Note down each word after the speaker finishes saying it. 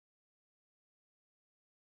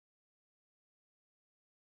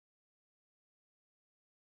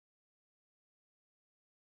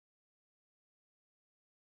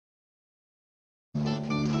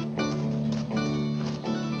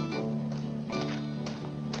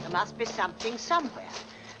must be something somewhere.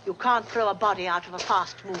 You can't throw a body out of a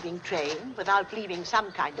fast-moving train without leaving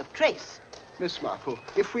some kind of trace. Miss Marple,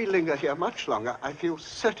 if we linger here much longer, I feel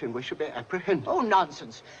certain we shall be apprehended. Oh,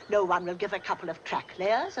 nonsense. No one will give a couple of track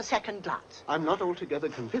layers a second glance. I'm not altogether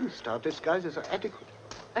convinced our disguises are adequate.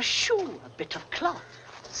 A shoe, a bit of cloth,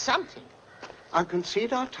 something. I'll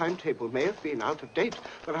concede our timetable may have been out of date,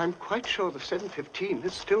 but I'm quite sure the 7:15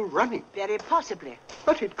 is still running. Very possibly.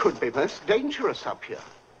 But it could be most dangerous up here.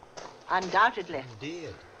 Undoubtedly.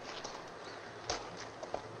 Indeed.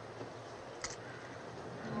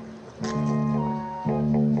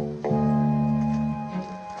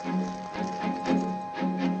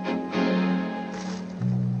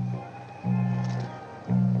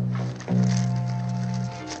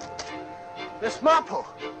 Miss Marple!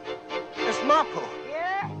 Miss Marple!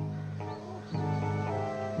 Yeah?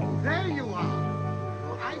 There you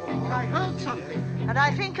are. I think I heard something. And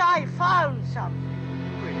I think I found something.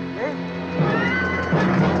 Really?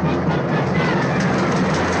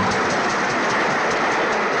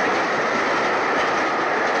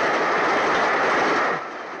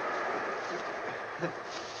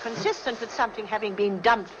 Consistent with something having been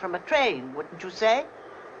dumped from a train, wouldn't you say?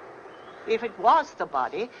 If it was the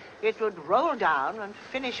body, it would roll down and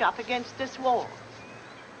finish up against this wall.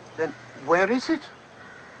 Then where is it?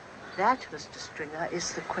 That, Mr. Stringer,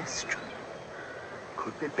 is the question.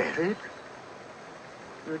 Could be buried.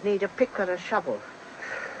 You'd need a pick or a shovel.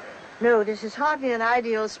 No, this is hardly an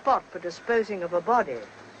ideal spot for disposing of a body.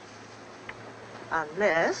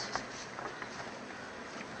 Unless...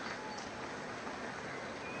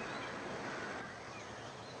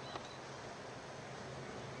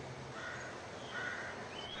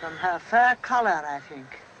 from her fur collar, I think.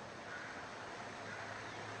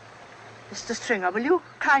 Mr. Stringer, will you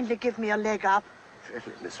kindly give me a leg up?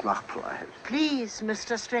 Really, Miss Marple, Please,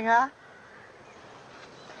 Mr. Stringer.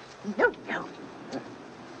 No, no.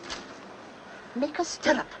 Make a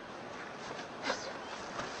stirrup.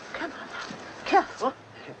 Come on. Careful.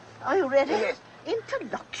 Are you ready? Yes.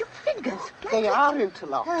 Interlock your fingers. They are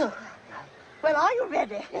interlocked. Oh. Well, are you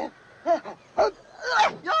ready? Yeah. Oh.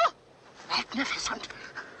 Magnificent.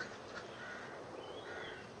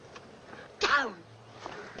 Down.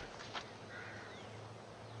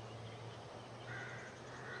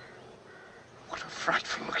 What a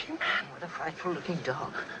frightful-looking man. What a frightful-looking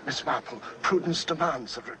dog. Miss Marple, prudence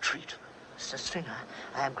demands a retreat. Mr. Stringer,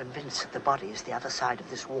 I am convinced that the body is the other side of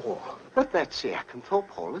this wall. But that's the Acklenthorpe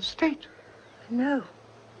Hall estate. No.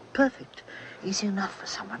 Perfect. Easy enough for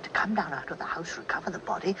someone to come down out of the house, recover the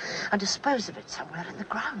body, and dispose of it somewhere in the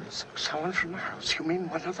grounds. Someone from the house? You mean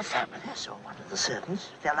one of the family? Yes, or one of the servants,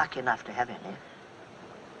 if they're lucky enough to have any.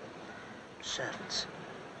 Servants.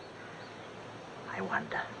 I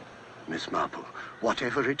wonder. Miss Marple,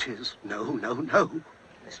 whatever it is, no, no, no.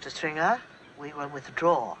 Mr. Stringer, we will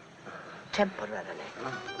withdraw. Temporarily.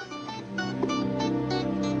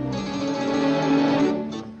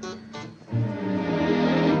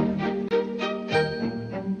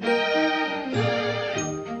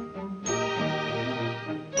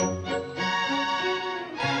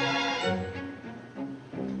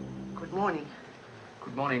 Good morning.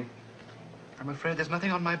 Good morning. I'm afraid there's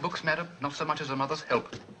nothing on my books, madam, not so much as a mother's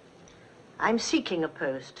help. I'm seeking a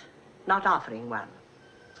post, not offering one.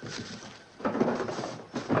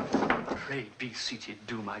 Pray be seated,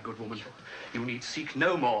 do, my good woman. You need seek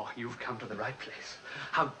no more. You've come to the right place.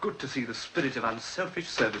 How good to see the spirit of unselfish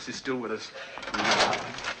service is still with us. Now,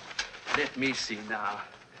 let me see now.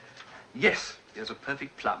 Yes, here's a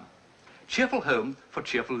perfect plum. Cheerful home for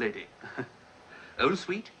cheerful lady. Own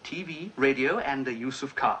suite, TV, radio, and the use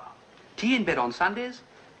of car. Tea in bed on Sundays,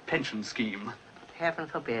 pension scheme. Heaven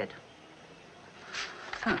forbid.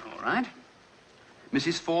 Oh, all right.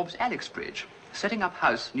 Mrs. Forbes Alexbridge, setting up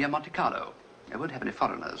house near Monte Carlo. I won't have any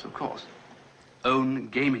foreigners, of course. Own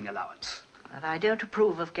gaming allowance. But I don't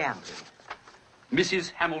approve of gambling.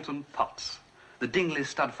 Mrs. Hamilton Potts, the Dingley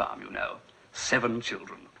stud farm, you know. 7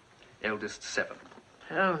 children. Eldest 7.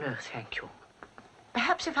 Oh, no, thank you.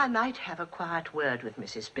 Perhaps if I might have a quiet word with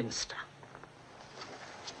Mrs. Binster.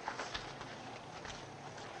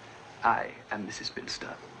 I am Mrs.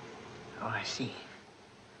 Binster. Oh, I see.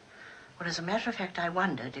 Well, as a matter of fact, I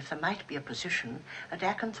wondered if there might be a position at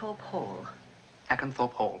Acklenthorpe Hall.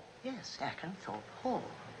 Acklenthorpe Hall? Yes, Acklenthorpe Hall.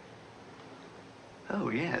 Oh,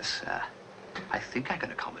 yes. I think I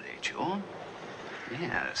can accommodate you.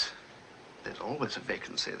 Yes. There's always a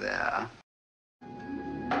vacancy there.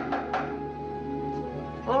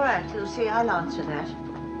 All right, Lucy, I'll answer that.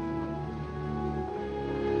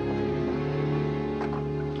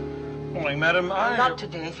 Morning, madam. Not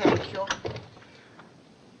today, thank you.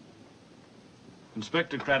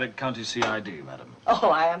 Inspector Craddock, County CID, madam. Oh,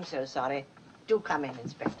 I am so sorry. Do come in,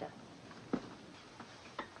 Inspector.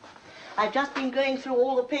 I've just been going through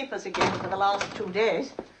all the papers again for the last 2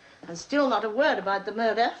 days, and still not a word about the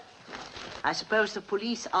murder. I suppose the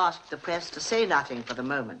police asked the press to say nothing for the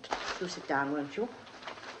moment. Do sit down, won't you?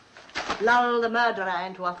 Lull the murderer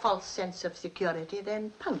into a false sense of security,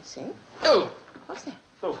 then pounce, eh? Oh! What's that?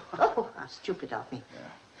 Oh. Oh, how stupid of me. Yeah.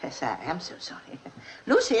 Yes, I am so sorry.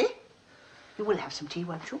 Lucy, you will have some tea,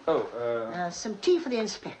 won't you? Oh, some tea for the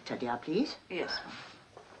inspector, dear, please. Yes.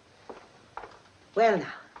 Well,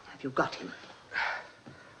 now, have you got him?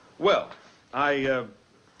 Well, that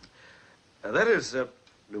is,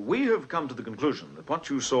 we have come to the conclusion that what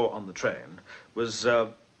you saw on the train was,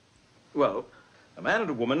 well, a man and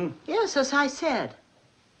a woman. Yes, as I said.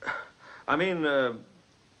 I mean,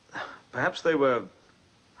 perhaps they were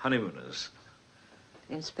honeymooners.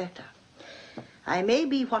 Inspector, I may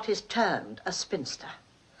be what is termed a spinster,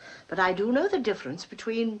 but I do know the difference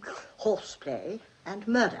between horseplay and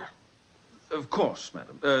murder. Of course,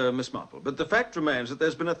 madam, Miss Marple, but the fact remains that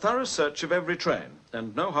there's been a thorough search of every train,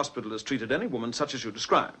 and no hospital has treated any woman such as you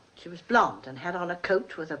describe. She was blonde and had on a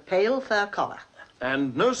coat with a pale fur collar.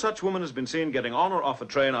 And no such woman has been seen getting on or off a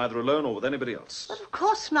train either alone or with anybody else. But of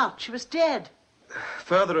course not. She was dead.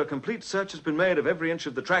 Further, a complete search has been made of every inch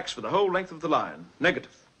of the tracks for the whole length of the line.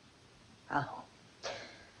 Negative. Oh.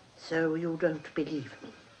 So you don't believe me?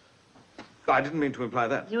 I didn't mean to imply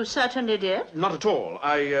that. You certainly did. Not at all.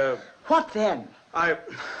 What then? I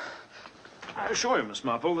assure you, Miss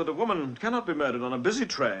Marple, that a woman cannot be murdered on a busy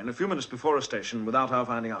train a few minutes before a station without our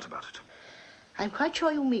finding out about it. I'm quite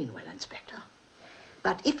sure you mean well, Inspector.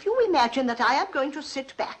 But if you imagine that I am going to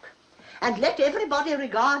sit back and let everybody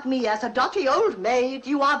regard me as a dotty old maid,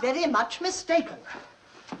 you are very much mistaken.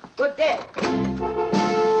 Good day.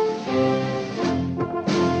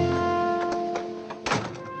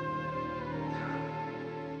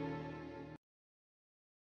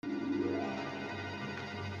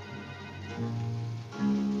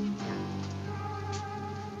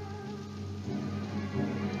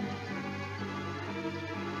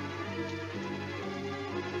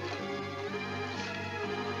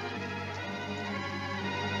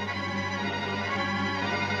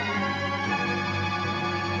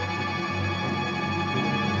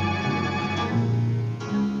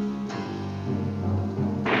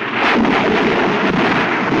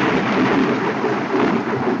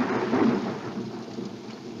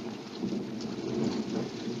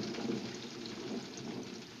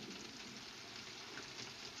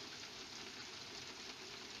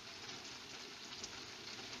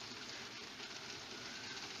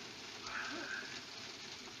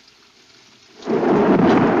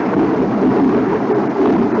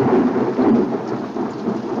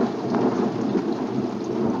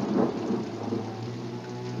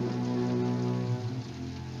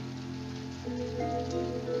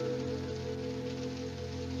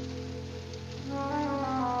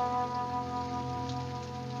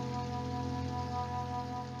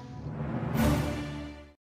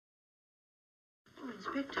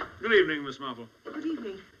 Inspector. Good evening, Miss Marple. Good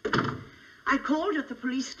evening. I called at the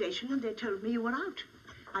police station and they told me you were out.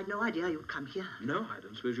 I'd no idea you'd come here. No, I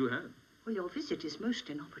don't suppose you had. Well, your visit is most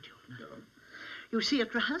inopportune. No. You see,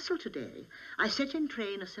 at rehearsal today, I set in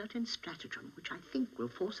train a certain stratagem which I think will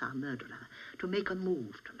force our murderer to make a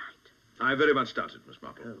move tonight. I very much doubt it, Miss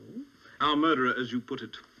Marple. Oh? Our murderer, as you put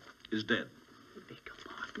it, is dead. I beg your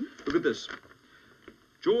pardon? Look at this.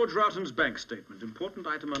 George Roughton's bank statement. Important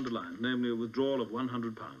item underlined, namely a withdrawal of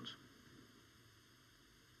 £100.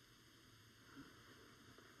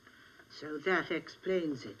 So that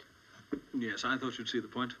explains it. Yes, I thought you'd see the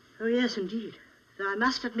point. Oh, yes, indeed. Though I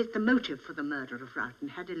must admit the motive for the murder of Roughton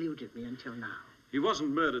had eluded me until now. He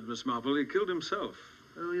wasn't murdered, Miss Marple. He killed himself.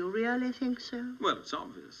 Oh, you really think so? Well, it's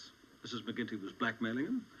obvious. Mrs. McGinty was blackmailing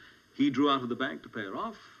him. He drew out of the bank to pay her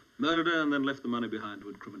off, murdered her, and then left the money behind to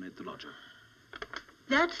incriminate the lodger.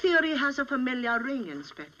 That theory has a familiar ring,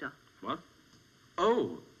 Inspector. What?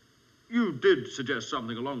 Oh, you did suggest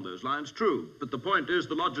something along those lines, true. But the point is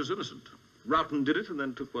the lodger's innocent. Roughton did it and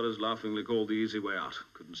then took what is laughingly called the easy way out.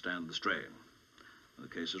 Couldn't stand the strain. The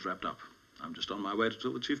case is wrapped up. I'm just on my way to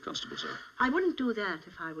tell the chief constable, sir. I wouldn't do that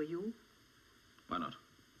if I were you. Why not?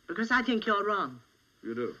 Because I think you're wrong.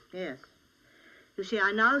 You do? Yes. You see,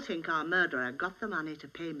 I now think our murderer got the money to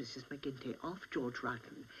pay Mrs. McGinty off George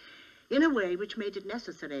Roughton in a way which made it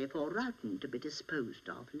necessary for Roughton to be disposed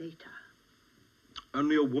of later.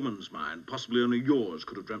 Only a woman's mind, possibly only yours,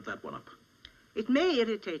 could have dreamt that one up. It may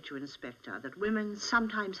irritate you, Inspector, that women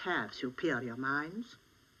sometimes have superior minds.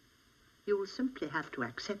 You will simply have to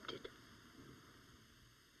accept it.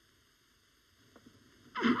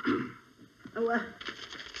 Oh,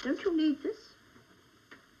 don't you need this?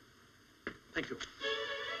 Thank you.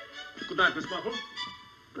 Good night, Miss Marple.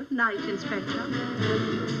 Good night,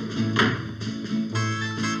 Inspector.